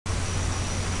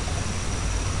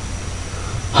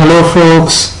Hello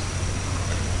folks,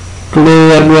 today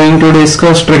we are going to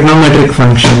discuss trigonometric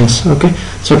functions. Okay,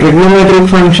 so trigonometric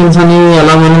functions ani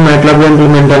ela manam Matlab lo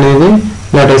implement anedi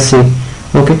let us see.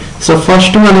 Okay, so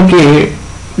first manaki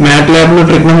Matlab lo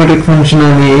trigonometric function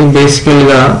ani basically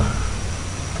ga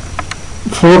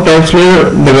four types lo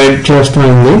divide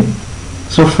chestundi.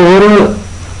 So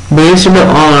based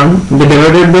on the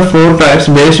divided by four types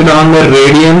based on the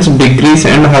radians, degrees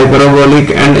and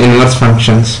hyperbolic and inverse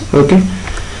functions. Okay,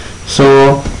 so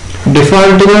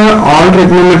default ga all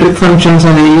trigonometric functions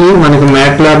అనేవి మనకు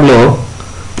MATLAB లో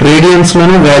radians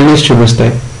లోనే values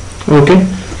చూపిస్తాయి. Okay,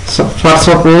 so for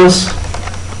suppose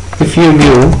if you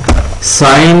give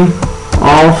sine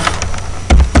of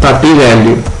 30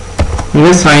 value,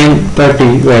 this sine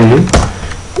 30 value,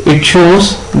 it shows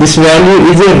this value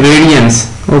is a radians.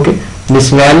 Okay, this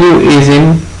value is in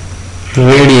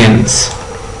radians.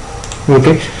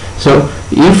 Okay, so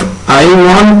if I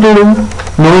want to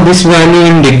know this value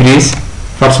in degrees,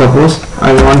 for suppose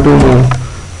I want to know,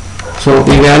 so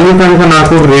ఈ value కనుక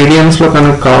నాకు radians లో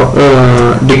కనుక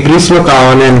degrees లో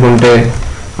కావాలి అనుకుంటే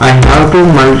I have to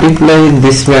multiply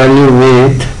this value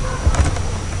with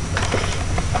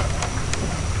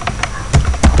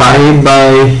pi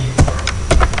by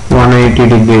 180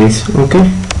 degrees. Okay,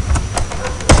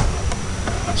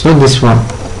 so this one,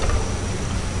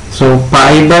 so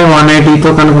pi by 180 తో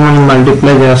కనుక మనం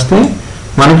మల్టిప్లై చేస్తే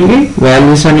మనకి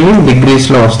వాల్యూస్ అనేవి డిగ్రీస్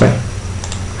లో వస్తాయి.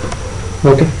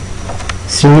 ఓకే,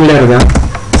 సిమిలర్ గా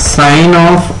sign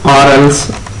of or else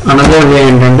another way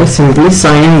ఏంటంటే simply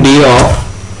sign D of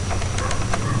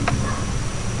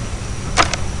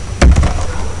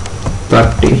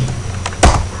 30.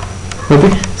 Okay,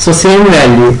 so same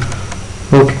value.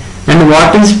 Okay, and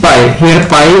what is pi? Here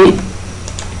pi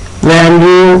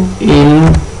value in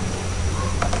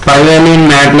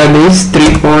MATLAB is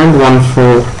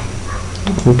 3.14.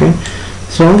 okay,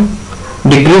 so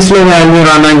degrees lo value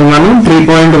ranagi manam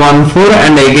 3.14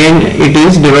 and again it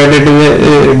is divided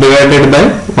by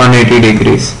 180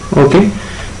 degrees. Okay,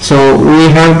 so we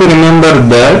have to remember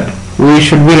that, we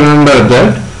should be remember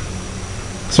that.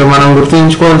 So మనం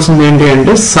గుర్తుంచుకోవాల్సింది ఏంటి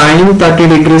అంటే sin 30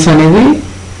 degrees అనేది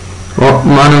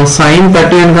మనం sin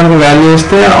 30 అని కనుక value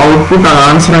ఇస్తే output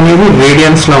answer అనేది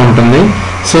రేడియన్స్ లో ఉంటుంది.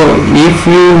 So if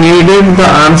you needed the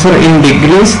answer in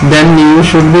degrees then you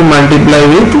should be multiply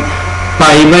with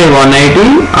pi by 180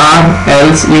 or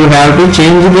else you have to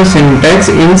change the syntax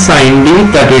in sin d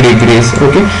 30 degrees.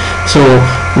 Okay, so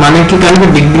మనకి కనుక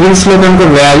degrees లో కనుక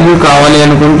value కావాలి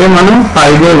అనుకుంటే మనం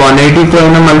pi by 180 తో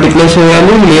అయినా multiply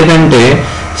చేయాలి, లేదంటే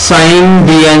sin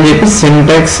d అని చెప్పి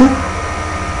సింటాక్స్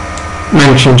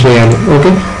మెన్షన్ చేయాలి. ఓకే,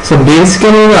 సో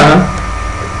బేసికల్గా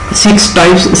సిక్స్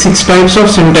టైప్స్ ఆఫ్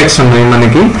సింటాక్స్ ఉన్నాయి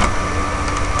మనకి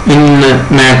in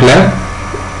MATLAB.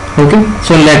 Okay,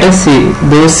 so let us see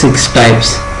those 6 types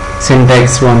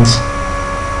syntax ones.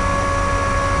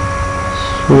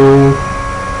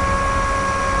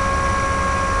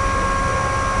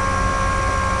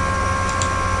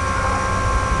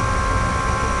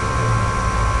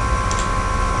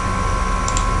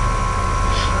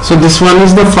 So this one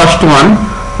is the first one,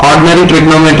 ordinary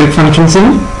trigonometric functions in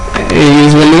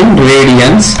usually in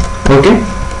radians. Okay,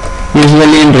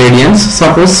 usually in radians.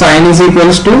 Suppose sine is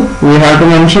equals to, we have to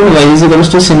mention y is equals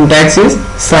to, syntax is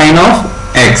sine of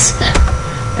x.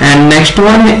 And next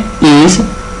one is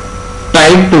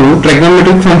type 2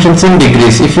 trigonometric functions in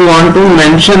degrees. If you want to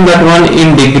mention that one in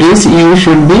degrees, you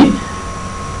should be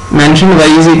mention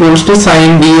y is equals to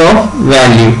sine d of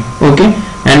value. Okay,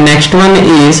 and next one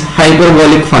is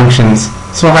hyperbolic functions.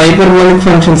 So hyperbolic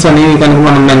functions అనేవి కనుక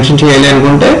మనం mention చేయాలి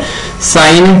అనుకుంటే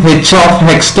sin h of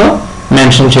x తో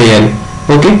mention చేయాలి.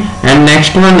 Okay, and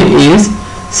next one is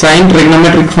sin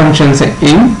trigonometric functions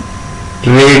in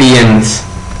radians.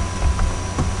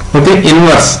 Okay,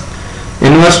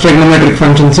 inverse trigonometric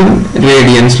functions in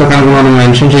radians లో కనుక మనం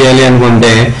మెన్షన్ చేయాలి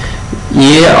అనుకుంటే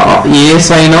ఏ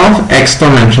sin of x తో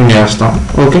మెన్షన్ చేస్తాం.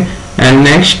 ఓకే, అండ్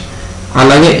నెక్స్ట్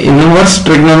అలాగే inverse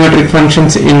trigonometric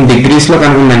functions in degrees లో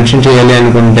కనుక మెన్షన్ చేయాలి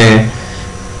అనుకుంటే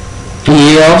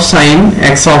ఏ of sign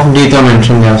X of D తో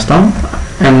మెన్షన్ చేస్తాం.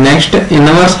 And next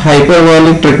inverse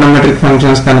hyperbolic trigonometric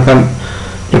functions కనుక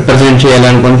రిప్రజెంట్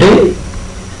చేయాలనుకుంటే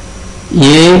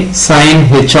ఏ సైన్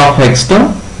హెచ్ ఆఫ్ ఎక్స్ తో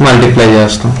మల్టిప్లై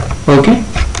చేస్తాం. Okay,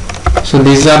 so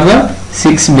these are the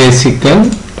 6 basic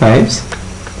types.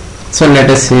 So let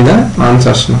us see the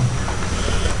answers now.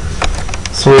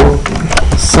 So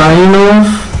sine of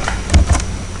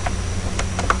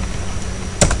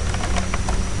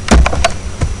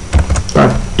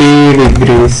 30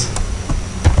 degrees.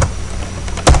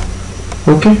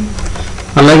 Okay,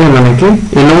 అలాగే మనకి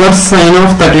inverse sine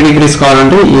of 30 degrees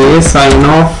కావాలంటే ఏ sign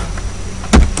of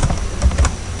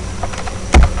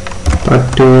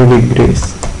 2 degrees.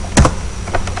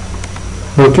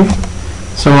 Okay,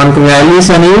 so మనకు values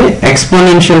అనేవి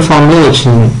exponential form లో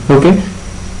వచ్చింది. Okay,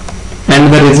 and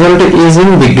the result is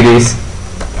in degrees.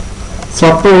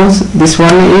 Suppose this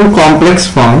one in complex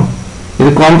form,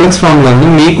 ఇది complex form లో ఉంది.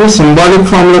 మీకు సింబాలిక్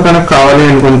ఫామ్ లో కనుక కావాలి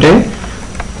అనుకుంటే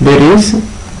there is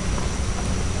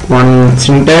one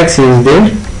syntax is there.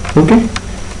 Okay,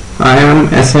 I am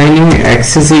assigning x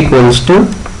is equals to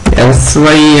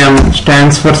SYM,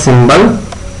 stands for symbol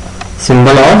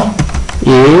of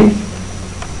A,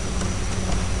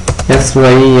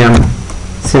 SYM,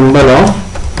 symbol of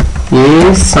A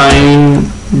sin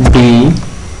D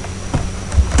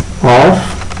of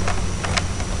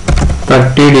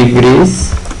 30 degrees.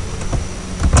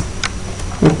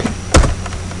 Okay,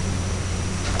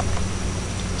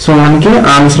 so మనకి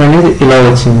answer అనేది ఇలా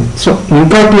వచ్చింది. So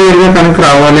ఇంకా clear గా కనుక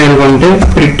రావాలి అనుకుంటే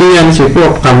pretty అని చెప్పి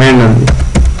ఒక కమాండ్ ఉంది.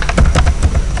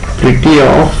 Pretty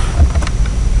of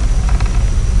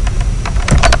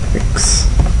X.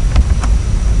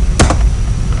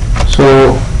 సో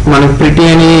మనకి ప్రిటీ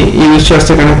అని యూజ్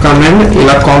చేస్తే కనుక కమాండ్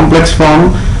ఇలా కాంప్లెక్స్ ఫామ్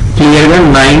క్లియర్ గా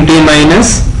 90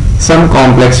 minus sum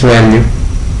complex value.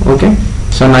 Okay,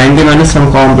 so 90 minus sum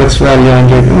complex value అని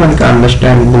చెప్పి మనకి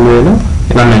అండర్స్టాండబుల్ వేలో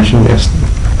ఇలా మెన్షన్ చేస్తుంది.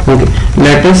 Okay,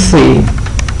 let us see,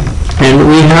 and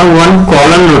we have one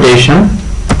colon notation.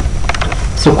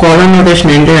 So colon notation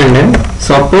enti ante,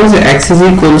 suppose x is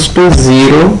equals to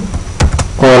 0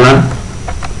 colon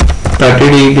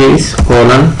 30 degrees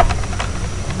colon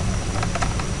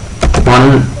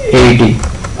 180.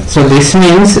 So this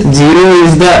means 0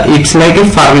 is the, it's like a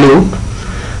for loop.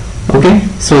 Okay,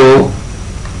 so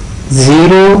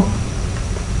 0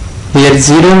 here,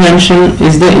 0 mention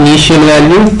is the initial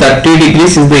value, 30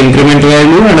 degrees is the increment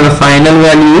value, and the final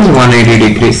value is 180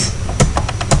 degrees.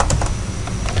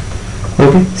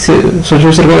 Okay, so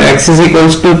choose x is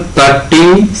equals to 30,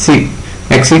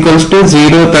 x equals to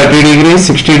 0, 30 degrees,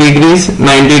 60 degrees,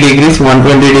 90 degrees,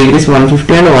 120 degrees,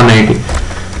 150 and 180.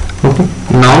 Okay,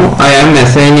 now I am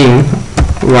assigning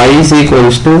y is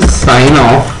equals to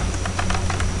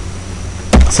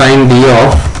sin d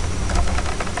of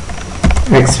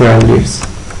x values.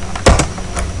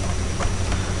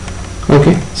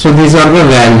 Okay, so these are the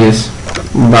values,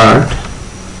 but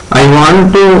I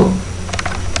want to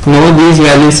know these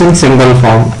values in symbol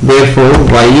form. Therefore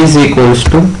y is equals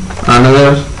to another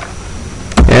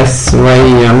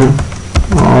SYM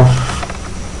of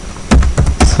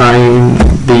sin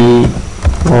d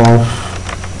of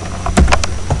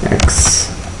x.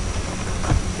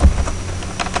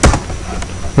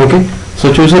 Okay, so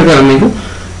choose your karne.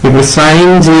 If sin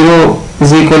 0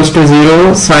 is equals to 0,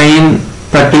 sin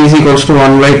 30 is equals to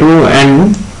 1 by 2, and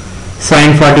sin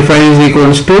 45 is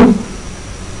equals to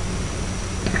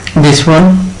this one,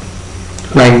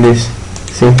 like this.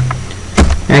 See,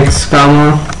 x comma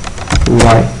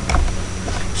y.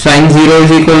 Sin 0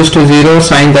 is equals to 0,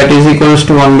 sin 30 is equals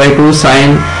to 1 by 2, sin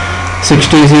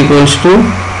 60 is equals to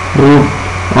root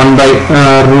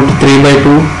 3 by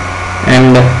 2,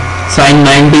 and sin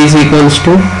 90 is equals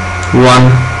to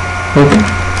 1. Okay,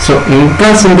 so ఇంకా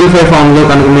simplify form లో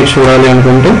కనుక మీరు చూడాలి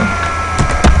అనుకుంటే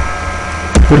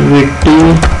pretty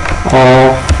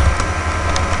of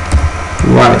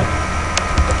y.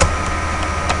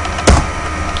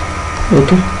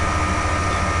 Okay,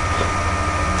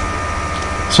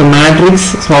 so matrix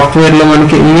software లో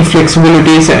మనకి ఇన్ని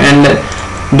flexibilities and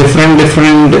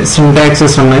different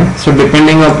syntaxes ఉన్నాయి. సో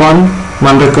డిపెండింగ్ అపాన్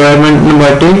మన రిక్వైర్మెంట్ ని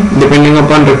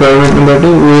బట్టి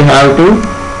we have to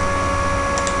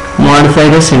modify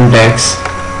the syntax.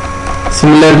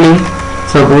 Similarly,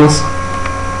 suppose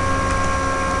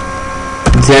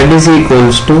z is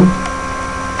equals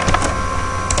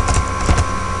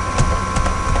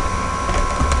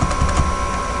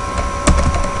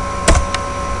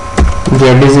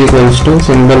to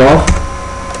symbol of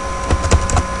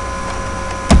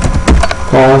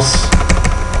cos.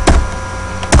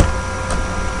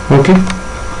 Okay,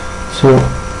 so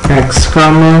x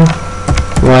comma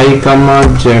y comma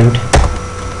z.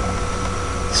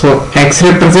 So x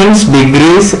represents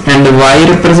degrees and y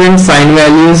represents sin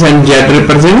values and z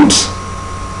represents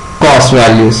cos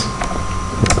values.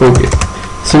 Okay,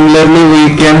 similarly we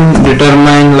can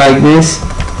determine like this,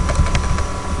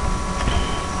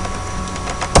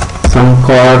 some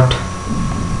cot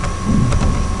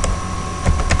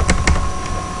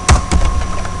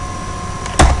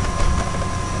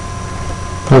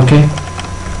okay,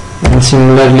 and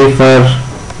similarly for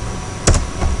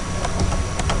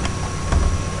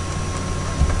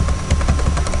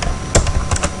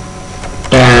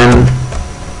tan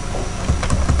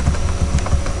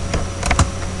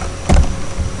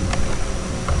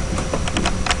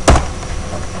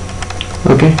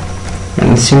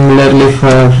similarly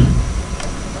for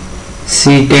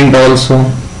secant also.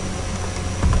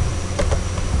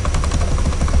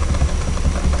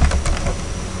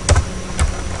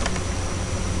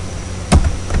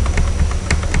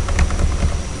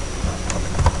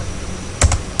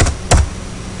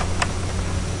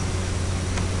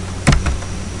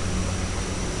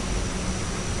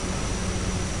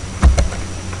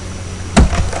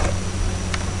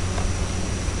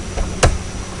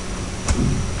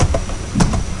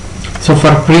 So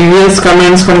for previous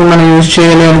commands కనుక మనం use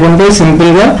చేయాలి అనుకుంటే simple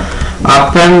గా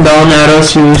up and down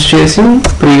arrows use చేసి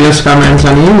previous commands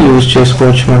అనేవి use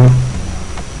చేసుకోవచ్చు మనం.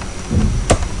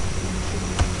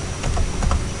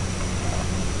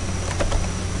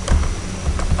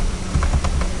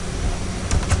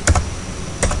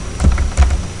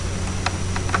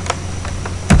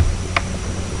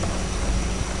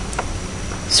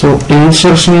 So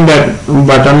insertion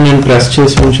button నేను ప్రెస్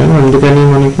చేసి ఉంచాను, అందుకని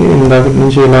మనకి ఇందాక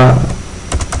నుంచి ఇలా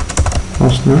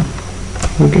వస్తున్నా.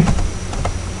 Okay,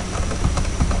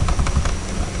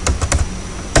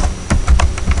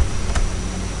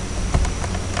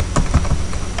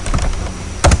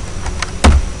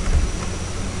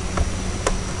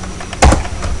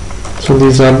 so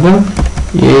these are the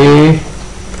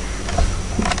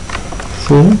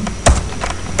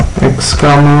x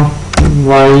comma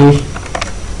y.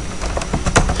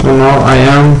 So now I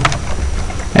am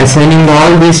assigning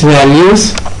all these values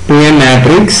to a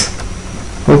matrix.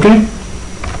 Okay,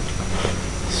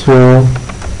 so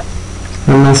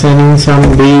I am assigning some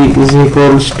b is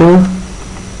equals to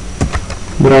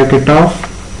bracket of,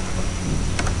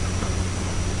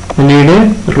 I need a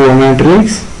row matrix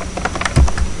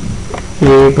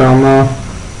a comma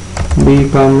b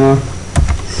comma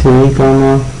c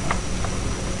comma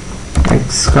x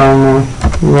comma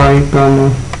y comma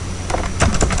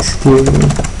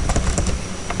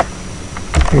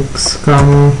x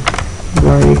comma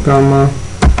y comma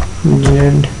z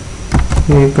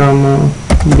a comma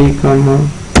b comma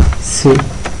c.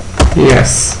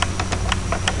 Yes,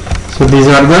 so these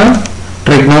are the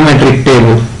trigonometric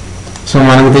table. So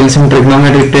మనకు తెలిసిన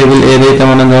trigonometric table ఏదైతే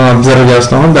మనం observe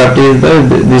చేస్తామో that is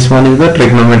this one is the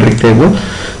trigonometric table.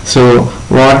 So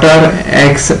what are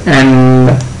x and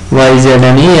yz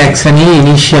అని, x అని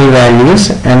initial values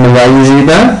and yz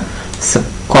the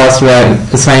cos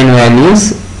sin values,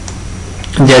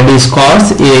 z is cos,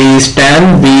 a is tan,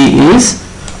 b is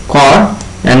cot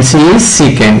and c is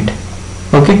secant.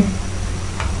 Okay,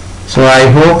 so I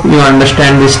hope you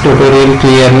understand this tutorial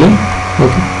clearly.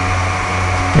 Okay,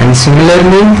 and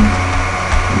similarly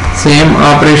same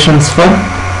operations for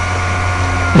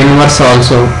inverse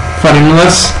also. For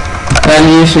inverse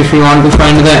values, if you want to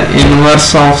find the inverse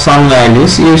of some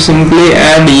values, you simply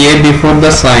add a before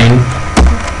the sign.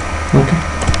 Okay,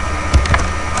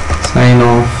 sign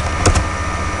of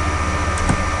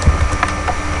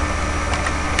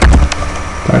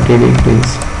 30 degrees,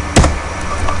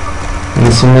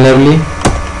 and similarly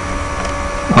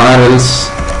or else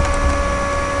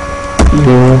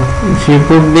if you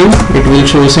put this, it will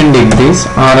shows in degrees,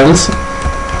 or else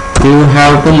you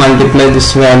have to multiply this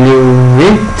value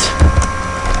with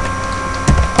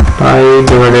pi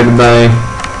divided by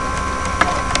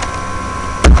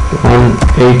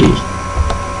 180.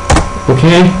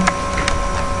 Okay,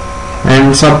 and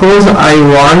suppose I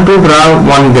want to draw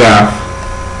one graph.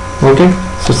 Okay,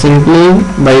 so simply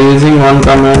by using one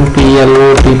command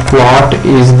plot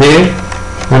is there,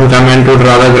 one command to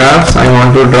draw the graphs. I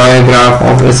want to draw a graph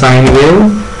of a sine wave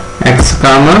x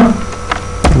comma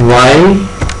y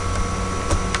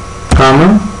comma,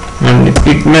 and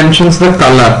it mentions the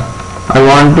color. I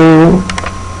want to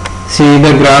see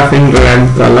the graph in red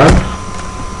color.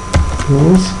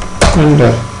 Close,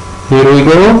 enter. Here we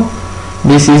go.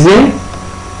 This is a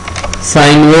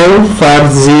sine wave for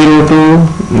 0 to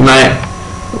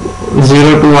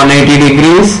 180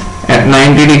 degrees. At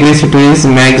 90 degrees it is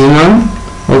maximum.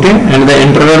 Okay, and the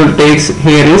interval takes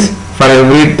here is for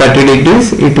every 30 degrees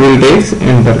it will takes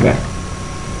interval.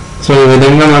 So ఈ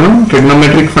విధంగా మనం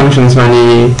trigonometric functions అని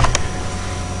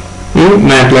ఈ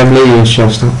MATLAB లో use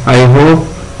చేస్తాం. I hope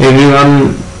everyone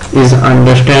is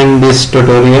understand this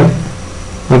tutorial.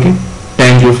 Okay,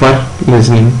 thank you for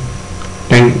listening.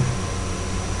 Thank you.